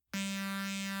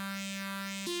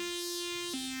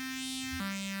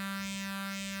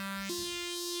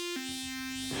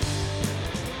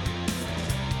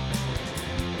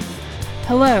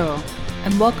Hello,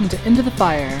 and welcome to Into the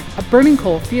Fire, a Burning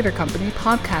Coal Theater Company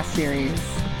podcast series.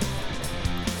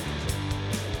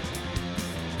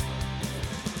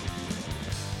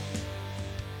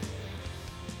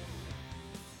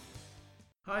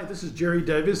 Hi, this is Jerry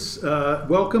Davis.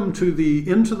 Welcome to the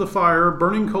Into the Fire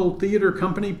Burning Coal Theater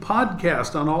Company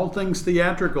podcast on all things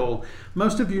theatrical.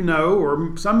 Most of you know,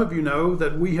 or some of you know,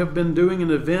 that we have been doing an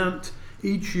event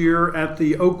each year at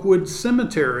the Oakwood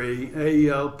Cemetery,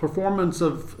 a performance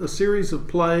of a series of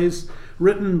plays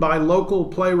written by local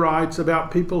playwrights about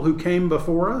people who came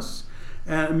before us,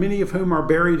 and many of whom are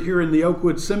buried here in the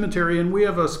Oakwood Cemetery. And we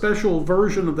have a special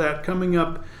version of that coming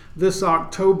up this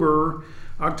October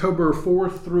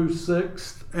 4th through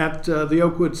 6th at the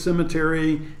Oakwood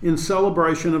Cemetery in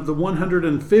celebration of the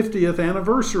 150th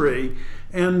anniversary.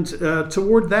 And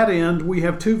toward that end, we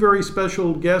have two very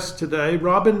special guests today.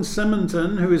 Robin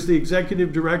Simonton, who is the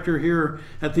executive director here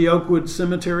at the Oakwood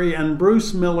Cemetery, and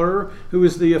Bruce Miller, who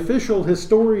is the official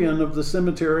historian of the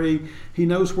cemetery. He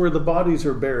knows where the bodies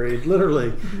are buried,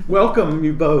 literally. Welcome,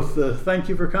 you both. Thank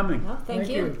you for coming. Well, thank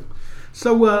you.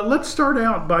 So let's start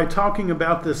out by talking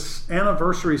about this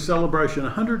anniversary celebration.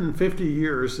 150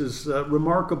 years is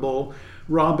remarkable,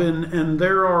 Robin, and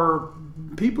there are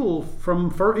people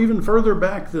from even further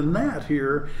back than that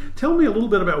here. Tell me a little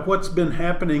bit about what's been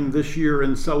happening this year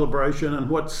in celebration and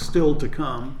what's still to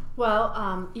come.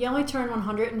 Well, you only turn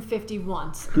 150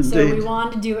 once, Indeed. So we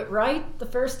wanted to do it right the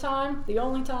first time, the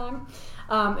only time,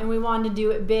 and we wanted to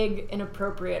do it big and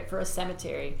appropriate for a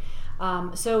cemetery.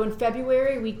 So in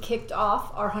February, we kicked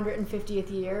off our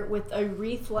 150th year with a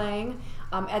wreath laying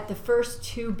at the first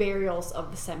two burials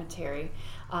of the cemetery.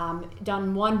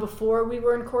 Done one before we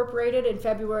were incorporated in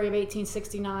February of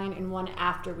 1869 and one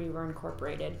after we were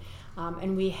incorporated.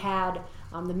 And we had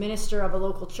the minister of a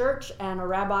local church and a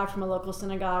rabbi from a local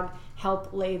synagogue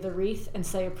help lay the wreath and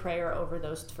say a prayer over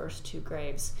those first two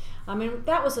graves. And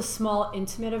that was a small,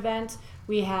 intimate event.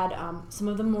 We had some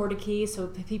of the Mordekeys, so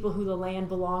the people who the land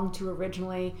belonged to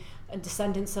originally,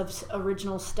 descendants of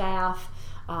original staff,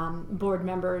 board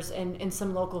members, and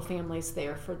some local families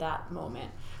there for that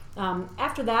moment.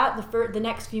 After that, the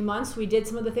next few months, we did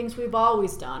some of the things we've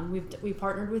always done. We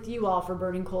partnered with you all for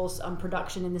Burning Coal's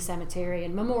production in the cemetery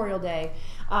and Memorial Day,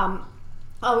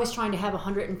 always trying to have a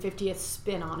 150th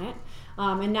spin on it.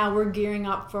 And now we're gearing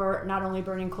up for not only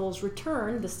Burning Coal's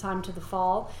return, this time to the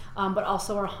fall, but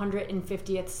also our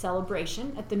 150th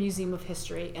celebration at the Museum of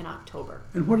History in October.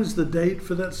 And what is the date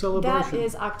for that celebration? That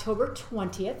is October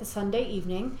 20th, a Sunday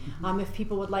evening. If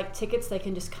people would like tickets, they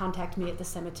can just contact me at the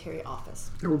cemetery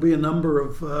office. There will be a number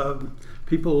of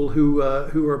people who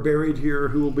are buried here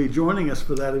who will be joining us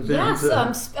for that event.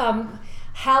 Yes,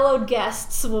 hallowed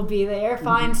guests will be there,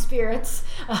 fine spirits,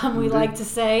 we like to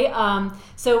say.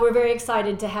 So we're very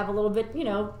excited to have a little bit,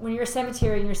 when you're a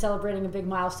cemetery and you're celebrating a big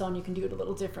milestone, you can do it a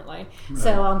little differently. Right.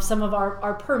 So some of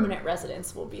our permanent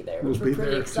residents will be there, which we're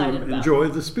pretty excited about. Enjoy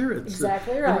the spirits.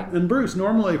 Exactly right. And Bruce,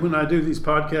 normally when I do these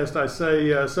podcasts, I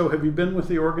say, so have you been with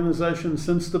the organization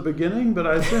since the beginning? But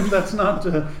I assume that's not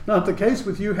the case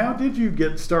with you. How did you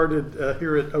get started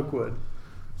here at Oakwood?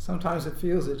 Sometimes it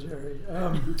feels it, Jerry.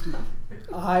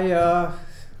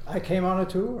 I came on a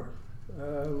tour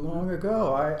long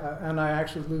ago, and I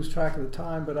actually lose track of the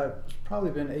time, but it's probably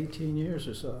been 18 years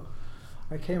or so.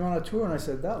 I came on a tour and I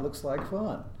said, that looks like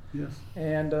fun. Yes.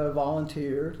 And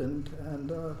volunteered, and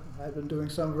I've been doing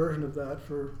some version of that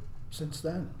since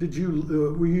then.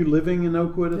 Were you living in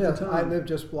Oakwood at the time? I lived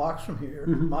just blocks from here.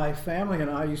 Mm-hmm. My family and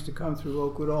I used to come through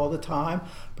Oakwood all the time.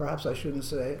 Perhaps I shouldn't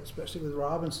say, especially with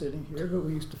Robin sitting here, but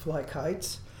we used to fly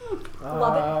kites.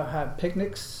 Love it. Had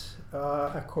picnics.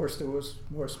 Of course, there was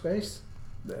more space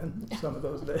then, some of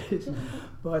those days.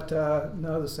 But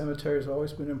no, the cemetery has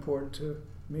always been important to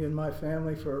me and my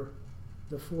family for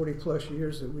the 40 plus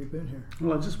years that we've been here.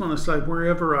 Well, I just want to say,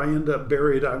 wherever I end up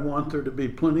buried, I want there to be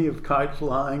plenty of kite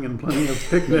flying and plenty of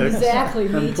picnics. Exactly,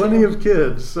 and plenty of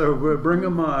kids, so bring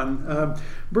them on.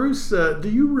 Bruce, do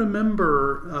you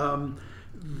remember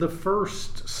the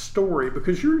first story?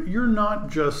 Because you're not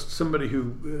just somebody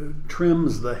who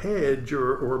trims the hedge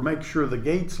or makes sure the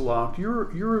gate's locked.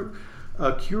 You're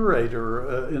a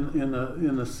curator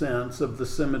in a sense of the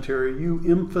cemetery. You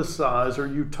emphasize, or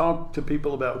you talk to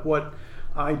people about what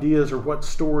ideas or what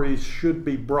stories should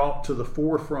be brought to the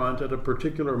forefront at a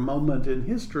particular moment in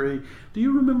history. Do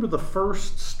you remember the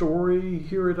first story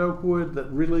here at Oakwood that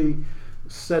really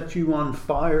set you on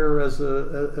fire as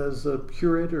a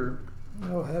curator?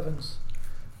 Oh heavens!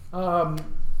 One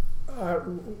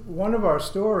of our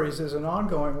stories is an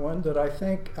ongoing one that I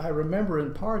think I remember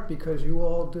in part because you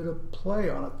all did a play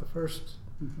on it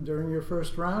during your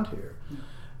first round here.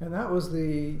 And that was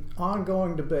the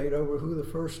ongoing debate over who the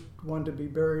first one to be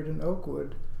buried in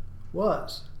Oakwood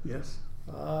was. Yes.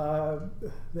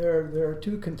 There are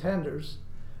two contenders,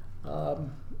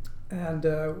 and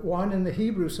one in the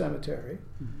Hebrew cemetery,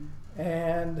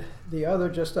 and the other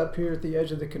just up here at the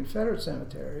edge of the Confederate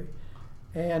cemetery.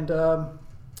 And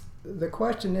the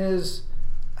question is,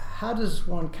 how does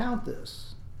one count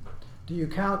this? Do you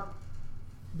count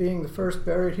being the first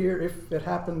buried here if it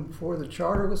happened before the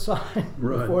charter was signed,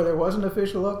 before there was an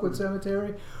official Oakwood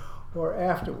cemetery, or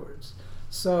afterwards?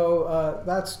 So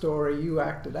that story you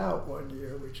acted out one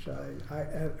year, which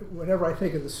whenever I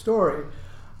think of the story,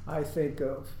 I think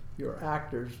of your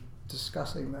actors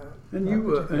discussing that. And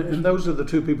and those are the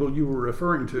two people you were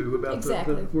referring to about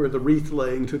Exactly. where the wreath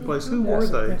laying took place. Who were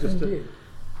Yes, they? indeed.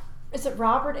 Is it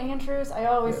Robert Andrews? I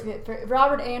always get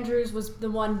Robert Andrews was the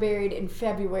one buried in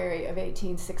February of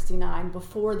 1869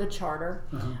 before the charter,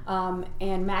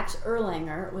 and Max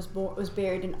Erlanger was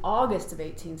buried in August of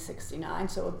 1869.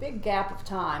 So a big gap of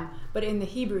time, but in the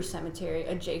Hebrew cemetery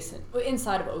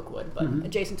inside of Oakwood, but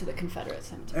adjacent to the Confederate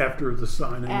cemetery. After the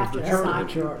signing of the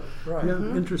charter. Right.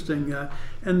 Yeah, interesting.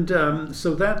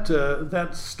 So that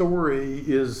story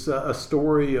is a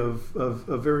story of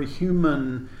a very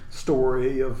human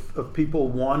story of people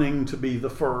wanting to be the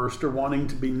first or wanting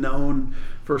to be known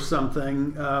for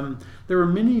something. There are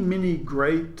many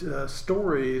great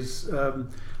stories.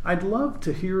 I'd love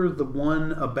to hear the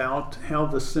one about how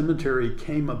the cemetery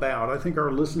came about. I think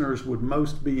our listeners would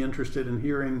most be interested in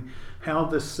hearing how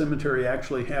this cemetery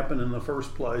actually happened in the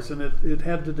first place. And it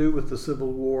had to do with the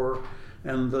Civil War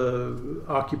and the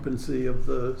occupancy of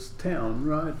the town,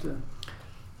 right?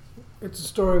 It's a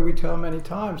story we tell many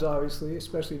times, obviously,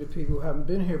 especially to people who haven't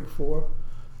been here before.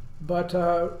 But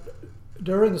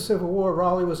during the Civil War,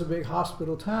 Raleigh was a big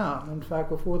hospital town. In fact,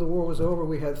 before the war was over,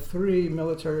 we had 3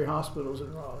 military hospitals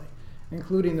in Raleigh,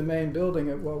 including the main building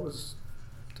at what was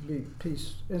to be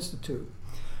Peace Institute.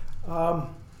 And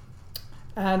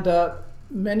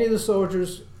many of the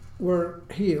soldiers were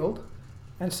healed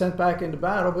and sent back into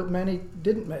battle, but many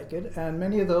didn't make it. And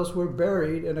many of those were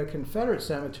buried in a Confederate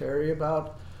cemetery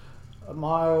about a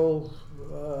mile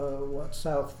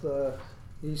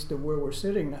southeast of where we're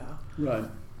sitting now. Right.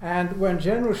 And when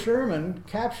General Sherman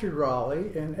captured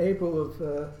Raleigh in April of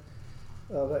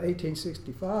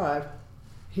 1865,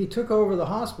 he took over the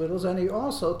hospitals, and he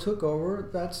also took over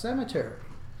that cemetery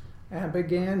and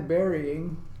began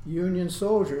burying Union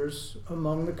soldiers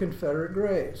among the Confederate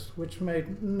graves, which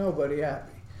made nobody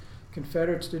happy.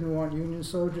 Confederates didn't want Union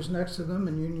soldiers next to them,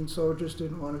 and Union soldiers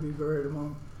didn't want to be buried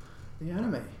among the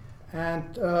enemy.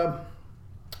 And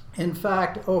in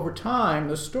fact, over time,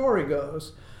 the story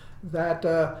goes that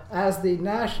as the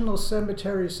national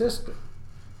cemetery system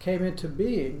came into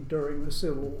being during the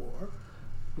Civil War,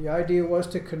 the idea was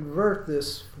to convert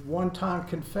this one-time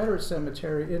Confederate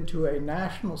cemetery into a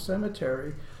national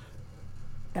cemetery,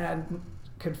 and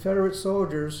Confederate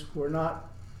soldiers were not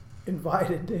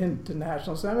invited into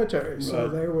national cemeteries. So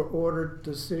they were ordered,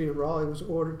 the city of Raleigh was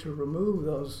ordered to remove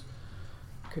those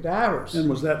cadavers. And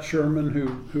was that Sherman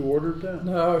who ordered that?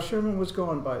 No, Sherman was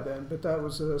gone by then, but that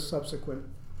was subsequent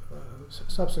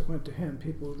to him.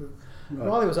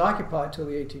 Raleigh was occupied till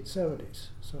the 1870s.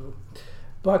 So,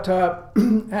 but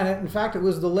and in fact, it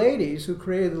was the ladies who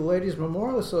created the Ladies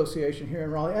Memorial Association here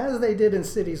in Raleigh, as they did in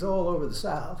cities all over the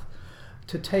South,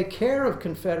 to take care of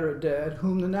Confederate dead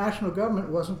whom the national government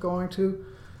wasn't going to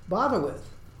bother with.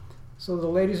 So the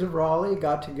ladies of Raleigh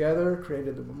got together,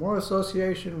 created the Memorial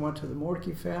Association, went to the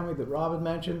Mordecai family that Robin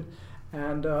mentioned,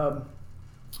 and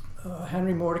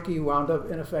Henry Mordecai wound up,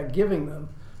 in effect, giving them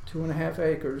 2.5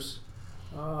 acres,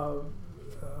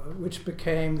 which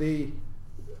became the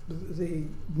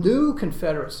new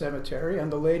Confederate cemetery,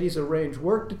 and the ladies arranged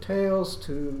work details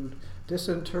to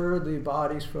disinter the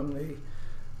bodies from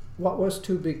what was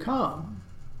to become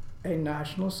a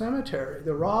national cemetery.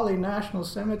 The Raleigh National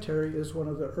Cemetery is one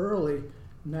of the early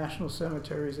national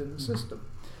cemeteries in the system.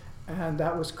 And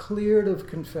that was cleared of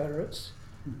Confederates.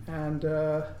 And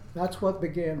that's what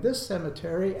began this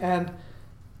cemetery. And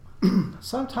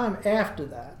sometime after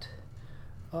that,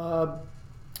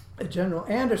 General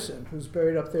Anderson, who's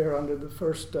buried up there under the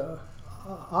first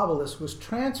obelisk, was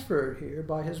transferred here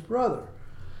by his brother.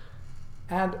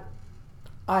 And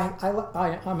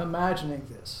I'm imagining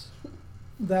this,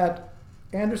 that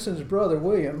Anderson's brother,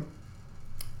 William,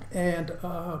 and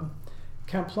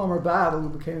Kemp Plummer Battle, who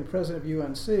became the president of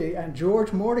UNC, and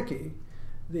George Mordecai,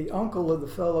 the uncle of the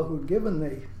fellow who'd given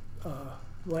the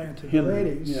land to the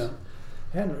ladies,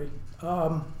 Henry,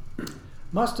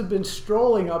 must have been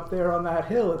strolling up there on that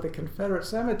hill at the Confederate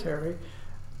cemetery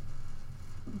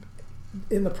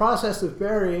in the process of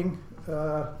burying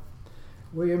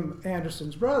William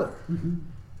Anderson's brother. Mm-hmm.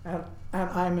 And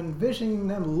I'm envisioning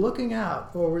them looking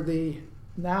out over the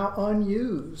now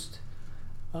unused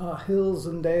hills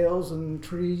and dales and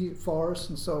tree forests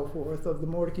and so forth of the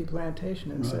Mordecai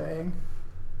Plantation and saying,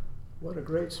 what a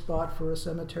great spot for a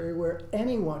cemetery where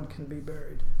anyone can be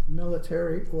buried,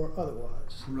 military or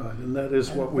otherwise. Right, and that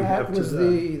is what we That have was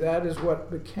today. that is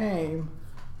what became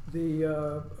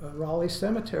the Raleigh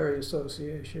Cemetery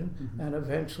Association, and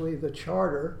eventually the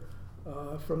charter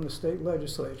from the state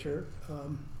legislature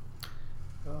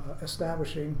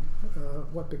establishing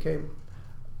what became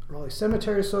Raleigh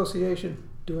Cemetery Association,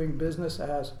 doing business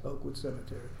as Oakwood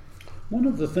Cemetery. One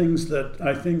of the things that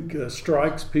I think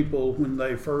strikes people when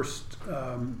they first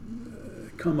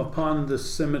come upon this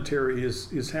cemetery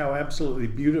is how absolutely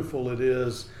beautiful it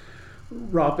is.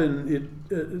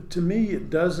 Robin, to me, it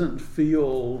doesn't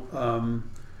feel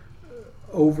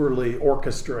overly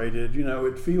orchestrated. You know,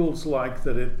 it feels like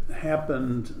that it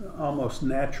happened almost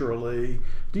naturally.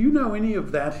 Do you know any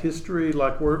of that history?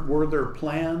 Like, were there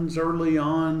plans early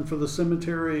on for the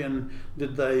cemetery, and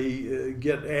did they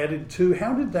get added to?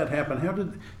 How did that happen?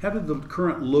 How did the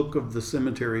current look of the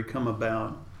cemetery come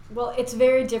about? Well, it's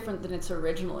very different than its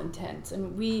original intent.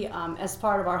 And we, as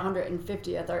part of our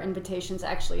 150th, our invitations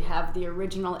actually have the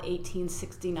original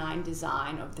 1869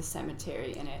 design of the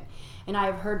cemetery in it. And I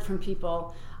have heard from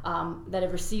people that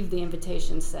have received the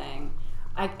invitation saying,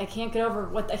 I can't get over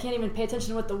I can't even pay attention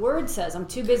to what the word says. I'm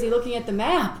too busy looking at the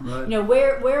map. Right. You know,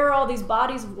 where are all these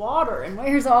bodies of water, and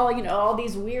where's all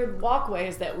these weird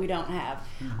walkways that we don't have?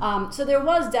 Mm-hmm. So there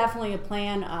was definitely a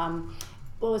plan.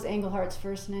 What was Englehart's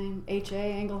first name?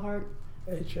 H.A. Englehart?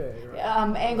 H.A.,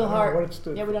 right? Englehart. What it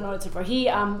stood we don't know what it stood for. He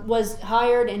was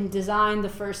hired and designed the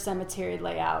first cemetery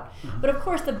layout. But of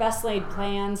course, the best laid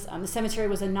plans. The cemetery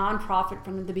was a nonprofit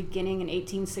from the beginning in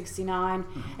 1869,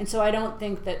 and so I don't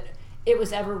think that it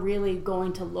was ever really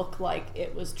going to look like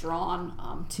it was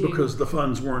drawn to. Because the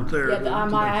funds weren't there. Yeah,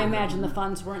 I imagine the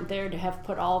funds weren't there to have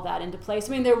put all of that into place.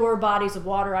 I mean, there were bodies of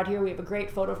water out here. We have a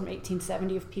great photo from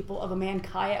 1870 of a man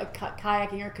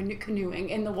kayaking or canoeing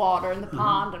in the water in the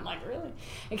pond. I'm like, really?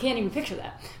 I can't even picture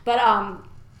that.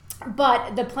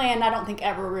 But the plan, I don't think,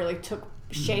 ever really took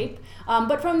shape.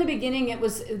 But from the beginning,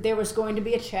 there was going to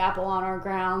be a chapel on our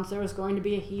grounds. There was going to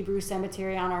be a Hebrew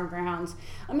cemetery on our grounds.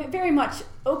 I mean,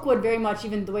 Oakwood, very much,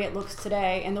 even the way it looks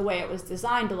today and the way it was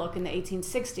designed to look in the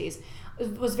 1860s,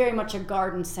 was very much a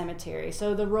garden cemetery.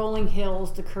 So the rolling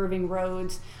hills, the curving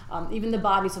roads, even the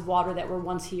bodies of water that were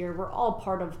once here were all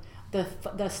part of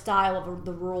the style of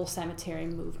the rural cemetery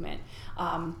movement.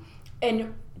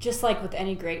 And just like with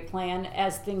any great plan,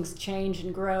 as things change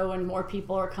and grow and more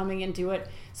people are coming into it,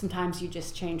 sometimes you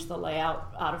just change the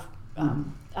layout out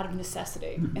of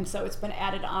necessity. And so it's been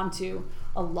added onto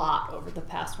a lot over the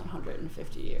past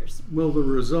 150 years. Well, the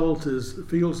result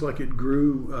feels like it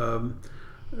grew,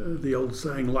 the old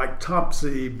saying, like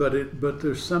Topsy, but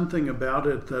there's something about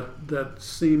it that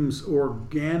seems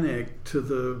organic to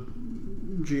the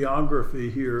geography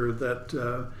here,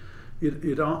 that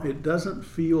it doesn't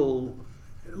feel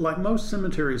like most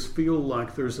cemeteries feel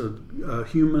like there's a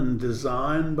human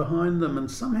design behind them,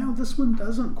 and somehow this one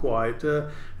doesn't quite,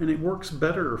 and it works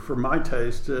better for my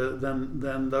taste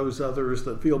than those others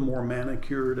that feel more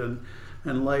manicured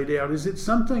and laid out. Is it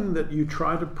something that you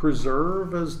try to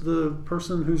preserve as the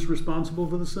person who's responsible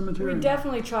for the cemetery? We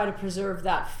definitely try to preserve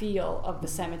that feel of the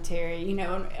cemetery. You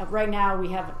know, right now we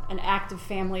have an active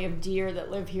family of deer that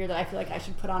live here that I feel like I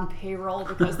should put on payroll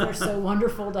because they're so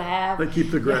wonderful to have. They keep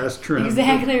the grass trimmed.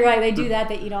 Exactly right. They do that.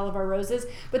 They eat all of our roses.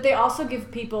 But they also give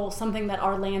people something that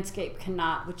our landscape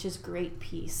cannot, which is great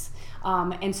peace.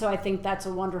 And so I think that's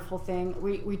a wonderful thing.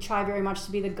 We try very much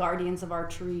to be the guardians of our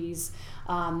trees,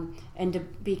 and to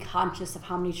be conscious of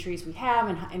how many trees we have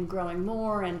and growing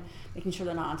more and making sure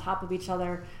they're not on top of each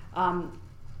other.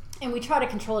 And we try to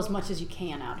control as much as you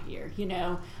can out here, you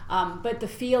know. But the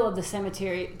feel of the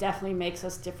cemetery definitely makes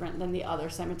us different than the other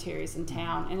cemeteries in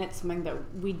town, and it's something that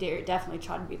we definitely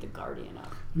try to be the guardian of.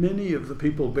 Many of the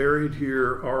people buried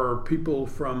here are people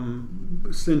from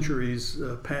centuries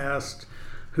past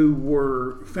who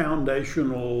were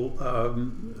foundational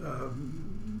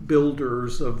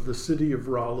builders of the city of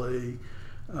Raleigh,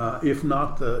 if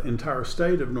not the entire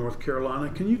state of North Carolina.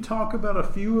 Can you talk about a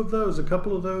few of those, a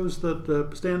couple of those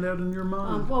that stand out in your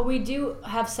mind? Well, we do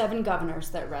have 7 governors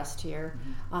that rest here.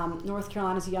 North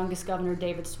Carolina's youngest governor,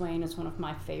 David Swain, is one of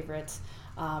my favorites.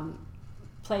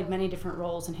 Played many different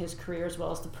roles in his career, as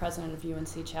well as the president of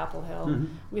UNC Chapel Hill.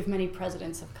 We have many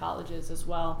presidents of colleges as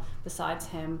well besides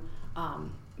him.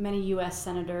 many U.S.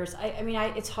 senators. I mean,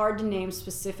 it's hard to name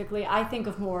specifically. I think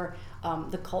of more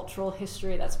the cultural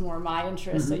history. That's more my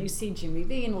interest. So you see Jimmy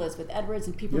V and Elizabeth Edwards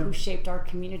and people who shaped our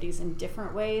communities in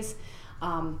different ways.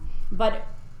 But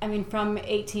I mean, from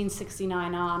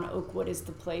 1869 on, Oakwood is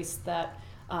the place that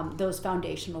those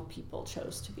foundational people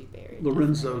chose to be buried.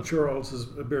 Lorenzo Charles is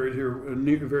buried here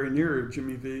very near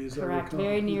Jimmy V. Is correct? That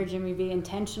very near Jimmy V.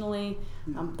 Intentionally,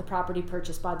 the property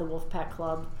purchased by the Wolfpack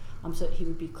Club, so that he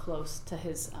would be close to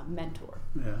his mentor.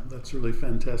 Yeah, that's really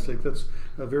fantastic. That's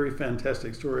a very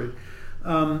fantastic story.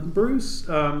 Bruce,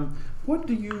 what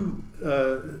do you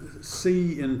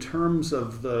see in terms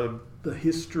of the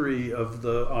history of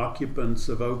the occupants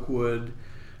of Oakwood,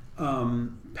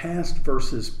 past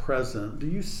versus present? Do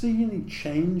you see any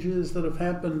changes that have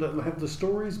happened? Have the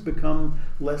stories become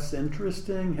less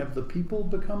interesting? Have the people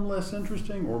become less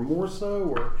interesting, or more so?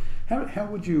 Or how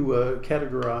would you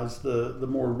categorize the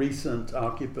more recent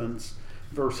occupants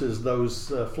versus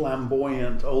those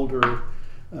flamboyant older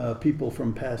people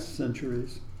from past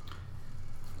centuries?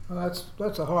 That's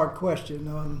a hard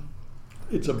question.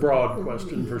 It's a broad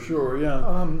question for sure,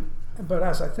 yeah. But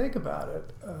as I think about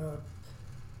it,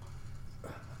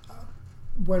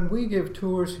 when we give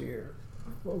tours here,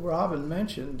 well, Robin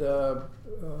mentioned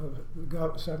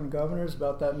 7 governors,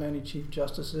 about that many chief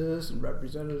justices and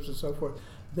representatives and so forth.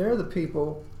 They're the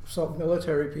people, some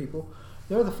military people,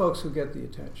 they're the folks who get the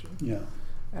attention. Yeah.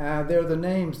 And they're the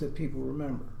names that people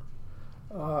remember,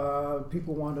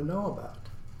 people want to know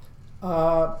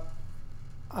about.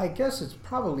 I guess it's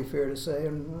probably fair to say,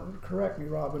 and correct me,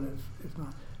 Robin, if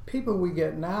not, people we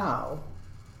get now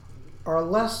are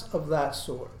less of that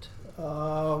sort.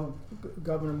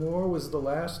 Governor Moore was the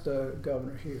last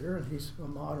governor here, and he's a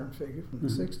modern figure from the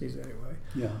 60s anyway.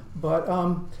 Yeah. But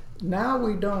now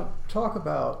we don't talk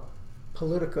about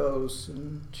politicos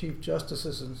and chief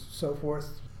justices and so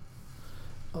forth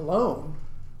alone.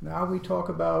 Now we talk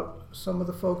about some of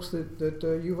the folks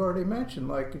that you've already mentioned,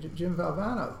 like Jim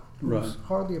Valvano, who's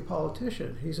hardly a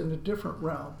politician. He's in a different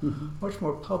realm, much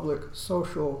more public,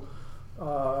 social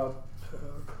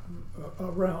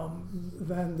realm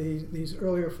than these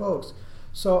earlier folks.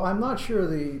 So I'm not sure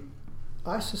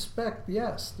I suspect,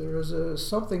 yes, there is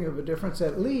something of a difference,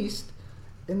 at least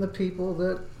in the people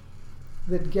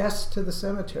that guests to the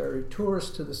cemetery,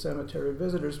 tourists to the cemetery,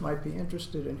 visitors might be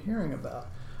interested in hearing about.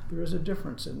 There is a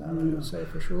difference in that, I would say,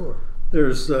 for sure.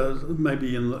 There's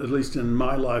maybe, at least in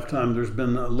my lifetime, there's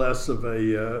been less of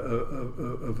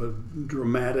a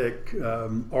dramatic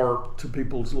arc to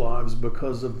people's lives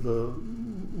because of the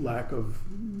lack of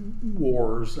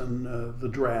wars and the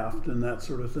draft and that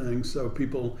sort of thing. So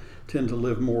people tend to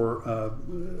live more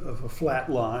of a flat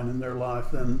line in their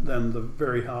life than the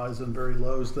very highs and very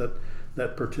lows that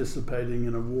participating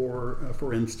in a war,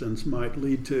 for instance, might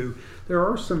lead to. There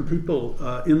are some people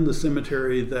in the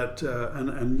cemetery that,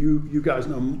 and you guys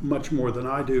know much more than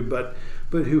I do, but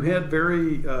who had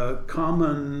very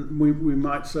common, we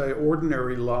might say,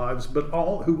 ordinary lives, but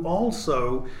who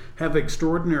also have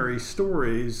extraordinary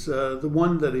stories. The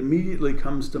one that immediately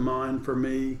comes to mind for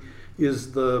me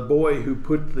is the boy who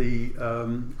put the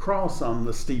cross on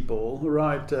the steeple,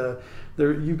 right?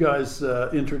 You guys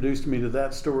introduced me to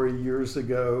that story years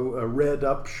ago. Red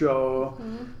Upshaw,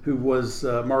 who was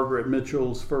Margaret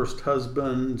Mitchell's first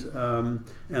husband,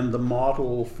 and the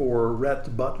model for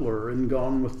Rhett Butler in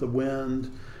Gone with the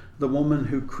Wind. The woman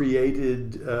who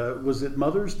created, was it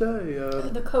Mother's Day?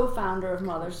 The co-founder of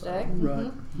Mother's Day.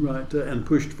 Right, and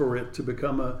pushed for it to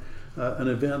become an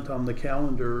event on the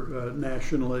calendar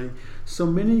nationally. So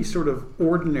many sort of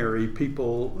ordinary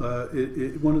people.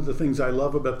 One of the things I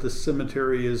love about this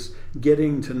cemetery is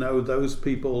getting to know those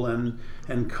people and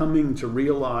coming to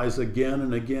realize again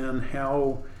and again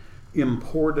how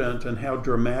important and how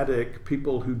dramatic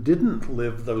people who didn't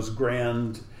live those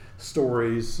grand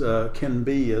stories can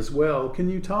be as well. Can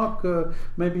you talk,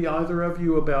 maybe either of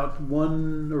you, about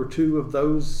one or two of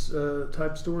those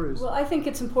type stories? Well, I think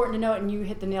it's important to note, and you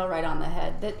hit the nail right on the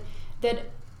head, that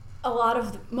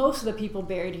most of the people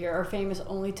buried here are famous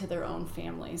only to their own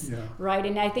families, right?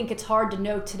 And I think it's hard to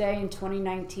know today in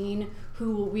 2019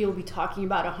 who we will be talking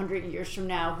about 100 years from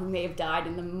now who may have died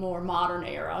in the more modern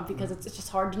era, because it's just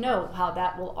hard to know how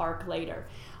that will arc later.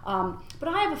 But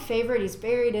I have a favorite. He's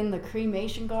buried in the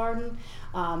cremation garden.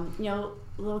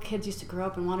 Little kids used to grow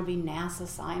up and want to be NASA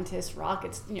scientists,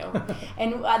 rockets,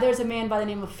 And there's a man by the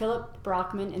name of Philip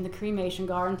Brockman in the cremation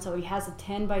garden. So he has a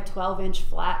 10 by 12 inch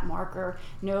flat marker,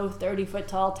 no 30-foot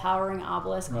tall towering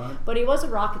obelisk. Right. But he was a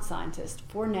rocket scientist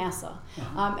for NASA,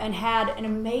 and had an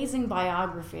amazing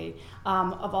biography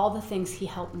of all the things he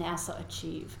helped NASA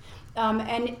achieve.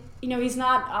 And he's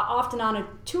not often on a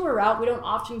tour route. We don't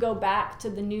often go back to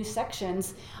the new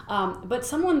sections. But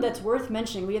someone that's worth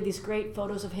mentioning, we have these great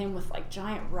photos of him with like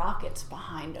giant rockets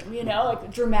behind him,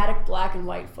 like dramatic black and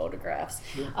white photographs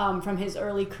from his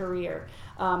early career.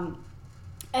 And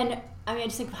I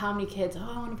just think of how many kids, I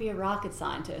want to be a rocket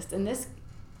scientist. And this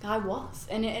guy was.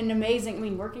 And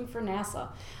amazing, working for NASA.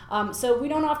 So we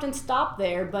don't often stop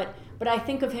there, but I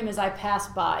think of him as I pass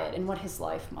by it and what his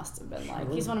life must have been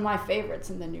like. He's one of my favorites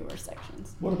in the newer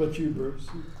sections. What about you, Bruce?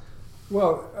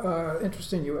 Well,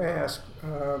 interesting you ask.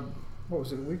 What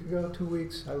was it, a week ago, 2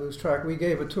 weeks? I lose track. We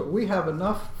gave a tour. We have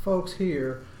enough folks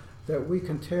here that we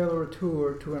can tailor a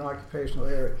tour to an occupational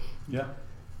area. Yeah.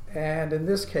 And in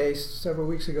this case, several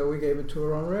weeks ago, we gave a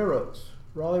tour on railroads.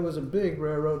 Raleigh was a big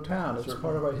railroad town. It's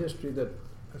part of our history that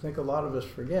I think a lot of us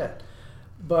forget.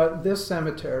 But this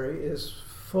cemetery is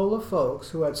full of folks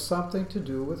who had something to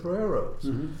do with railroads.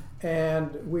 Mm-hmm.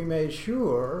 And we made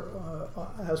sure,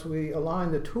 as we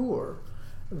aligned the tour,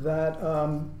 that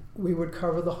we would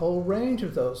cover the whole range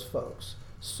of those folks.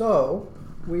 So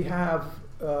we have,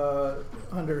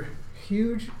 under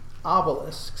huge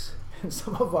obelisks in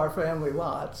some of our family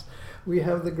lots, we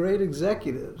have the great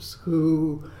executives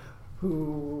who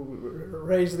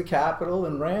raised the capital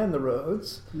and ran the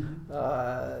roads. Mm-hmm.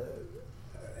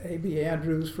 A.B.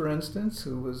 Andrews, for instance,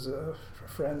 who was a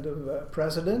friend of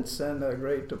presidents and a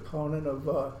great opponent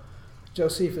of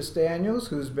Josephus Daniels,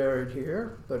 who's buried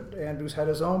here. But Andrews had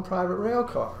his own private rail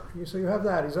car. So you have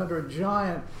that. He's under a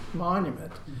giant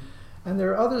monument. Mm-hmm. And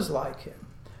there are others like him.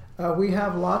 We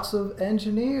have lots of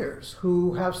engineers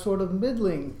who have sort of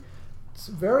middling. It's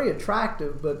very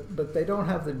attractive, but they don't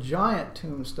have the giant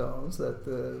tombstones that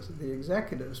the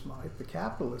executives might, the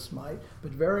capitalists might, but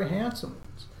very handsome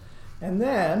ones. And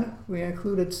then we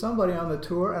included somebody on the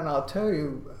tour, and I'll tell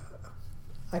you,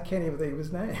 I can't even think of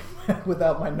his name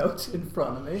without my notes in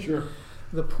front of me. Sure.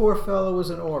 The poor fellow was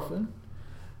an orphan,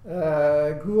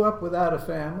 grew up without a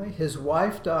family. His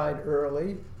wife died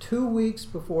early. 2 weeks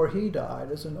before he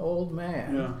died, as an old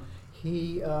man, yeah.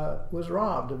 He was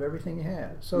robbed of everything he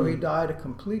had. So he died a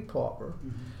complete pauper.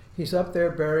 Mm-hmm. He's up there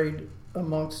buried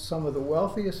amongst some of the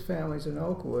wealthiest families in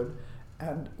Oakwood.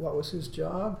 And what was his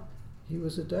job? He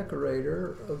was a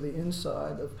decorator of the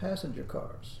inside of passenger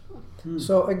cars. Hmm.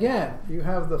 So again, you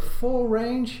have the full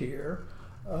range here,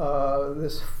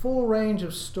 this full range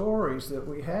of stories that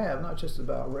we have, not just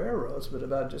about railroads, but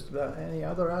about just about any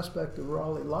other aspect of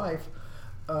Raleigh life.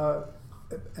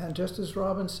 And just as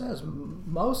Robin says,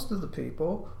 most of the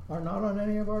people are not on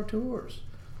any of our tours.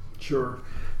 Sure.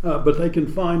 But they can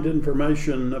find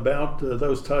information about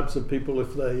those types of people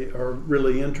if they are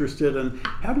really interested. And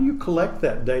how do you collect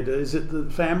that data? Is it the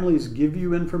families give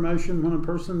you information when a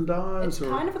person dies? It's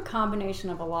kind of a combination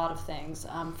of a lot of things.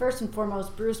 First and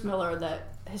foremost, Bruce Miller, the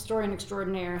historian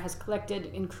extraordinaire, has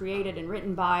collected and created and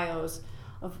written bios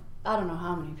of I don't know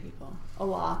how many people, a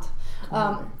lot.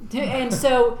 And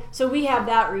so we have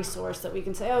that resource that we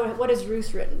can say, what has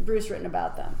Bruce written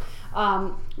about them?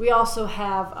 We also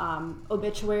have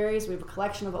obituaries. We have a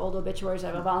collection of old obituaries. I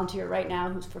have a volunteer right now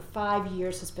who's for 5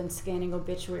 years has been scanning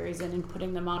obituaries in and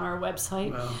putting them on our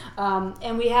website. Wow.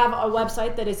 And we have a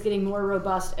website that is getting more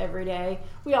robust every day.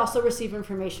 We also receive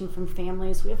information from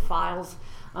families. We have files.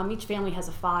 Each family has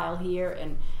a file here,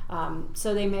 and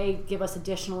so they may give us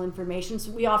additional information.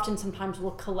 So we sometimes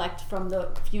will collect from the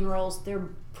funerals their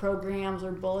programs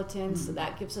or bulletins, so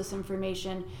that gives us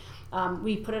information.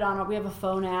 We put it on, we have a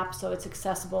phone app, so it's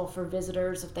accessible for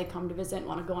visitors. If they come to visit and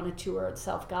want to go on a tour, it's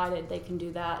self-guided, they can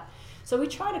do that. So we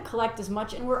try to collect as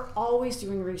much, and we're always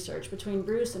doing research between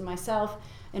Bruce and myself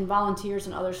and volunteers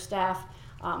and other staff.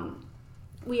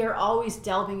 We are always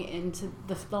delving into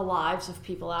the lives of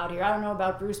people out here. I don't know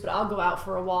about Bruce, but I'll go out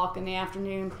for a walk in the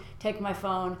afternoon, take my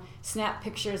phone, snap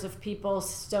pictures of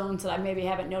people's stones that I maybe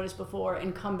haven't noticed before,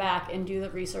 and come back and do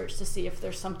the research to see if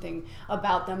there's something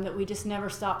about them that we just never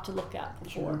stopped to look at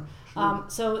before. Sure.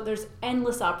 So there's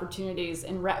endless opportunities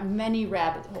and many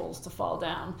rabbit holes to fall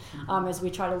down as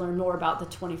we try to learn more about the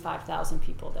 25,000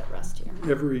 people that rest here.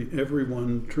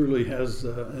 Everyone truly has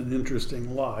an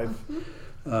interesting life. Mm-hmm.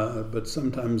 But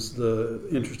sometimes the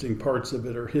interesting parts of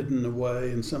it are hidden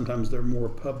away, and sometimes they're more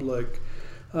public.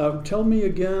 Tell me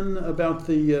again about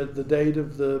the date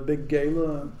of the big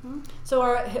gala. Mm-hmm. So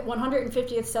our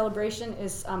 150th celebration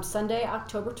is Sunday,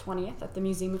 October 20th at the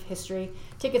Museum of History.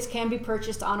 Tickets can be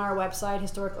purchased on our website,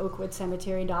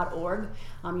 historicoakwoodscemetery.org.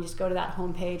 You just go to that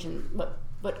homepage, and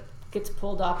what gets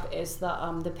pulled up is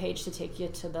the page to take you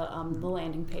to the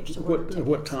landing page to order tickets.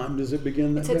 What time does it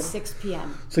begin? It's at 6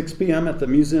 p.m. 6 p.m. at the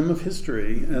Museum of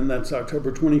History, and that's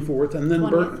October 24th, and then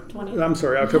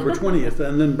October 20th,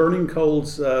 and then Burning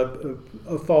Coal's a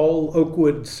Fall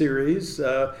Oakwood series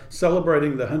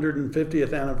celebrating the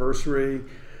 150th anniversary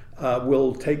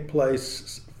will take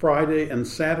place Friday and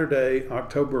Saturday,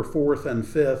 October 4th and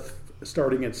 5th,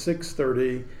 starting at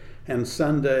 6:30. And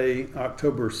Sunday,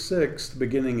 October 6th,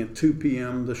 beginning at 2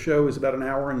 p.m. The show is about an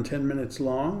hour and 10 minutes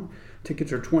long.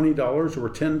 Tickets are $20 or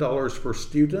 $10 for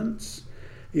students.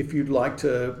 If you'd like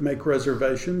to make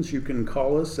reservations, you can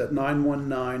call us at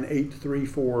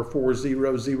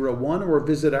 919-834-4001 or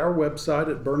visit our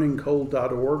website at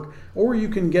burningcoal.org. Or you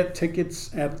can get tickets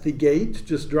at the gate.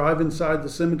 Just drive inside the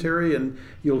cemetery and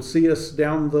you'll see us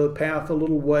down the path a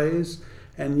little ways.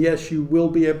 And yes, you will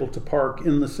be able to park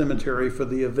in the cemetery for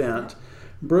the event.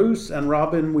 Bruce and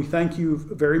Robin, we thank you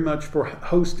very much for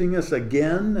hosting us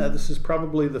again. This is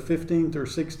probably the 15th or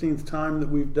 16th time that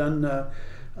we've done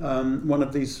one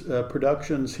of these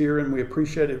productions here, and we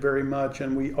appreciate it very much.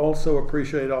 And we also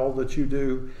appreciate all that you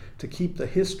do to keep the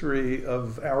history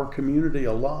of our community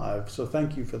alive. So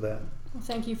thank you for that. Well,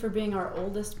 thank you for being our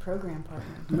oldest program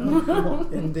partner.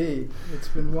 Indeed. It's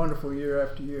been wonderful year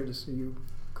after year to see you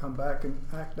come back and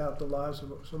act out the lives of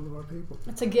some of our people.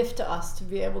 It's a gift to us to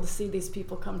be able to see these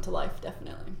people come to life,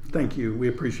 definitely. Thank you. We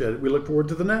appreciate it. We look forward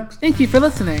to the next. Thank you for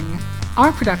listening.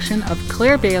 Our production of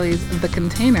Claire Bailey's The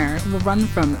Container will run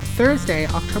from Thursday,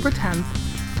 October 10th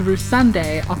through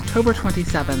Sunday, October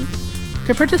 27th.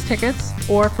 To purchase tickets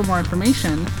or for more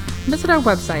information, visit our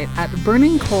website at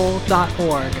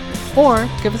burningcoal.org or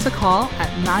give us a call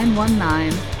at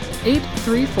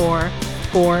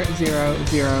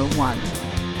 919-834-4001.